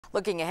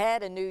Looking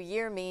ahead, a new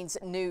year means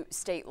new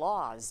state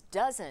laws.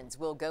 Dozens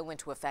will go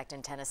into effect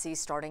in Tennessee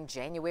starting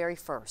January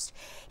 1st.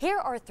 Here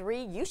are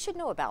three you should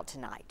know about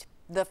tonight.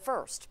 The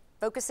first,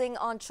 focusing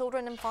on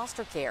children in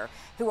foster care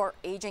who are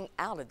aging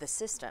out of the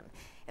system.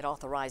 It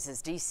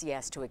authorizes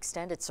DCS to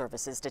extend its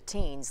services to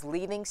teens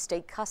leaving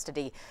state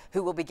custody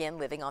who will begin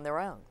living on their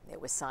own. It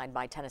was signed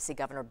by Tennessee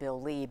Governor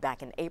Bill Lee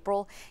back in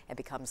April and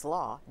becomes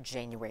law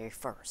January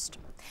 1st.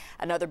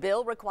 Another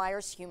bill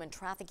requires human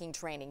trafficking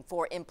training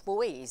for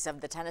employees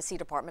of the Tennessee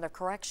Department of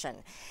Correction.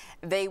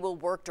 They will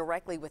work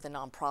directly with a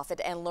nonprofit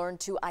and learn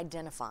to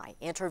identify,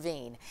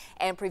 intervene,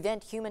 and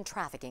prevent human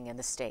trafficking in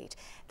the state.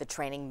 The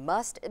training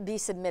must be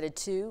submitted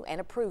to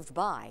and approved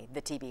by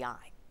the TBI.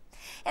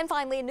 And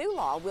finally, a new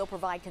law will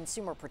provide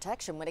consumer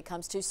protection when it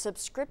comes to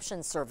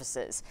subscription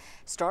services.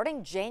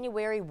 Starting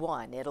January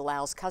 1, it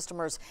allows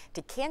customers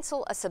to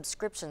cancel a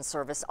subscription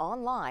service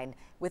online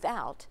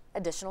without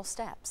additional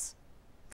steps.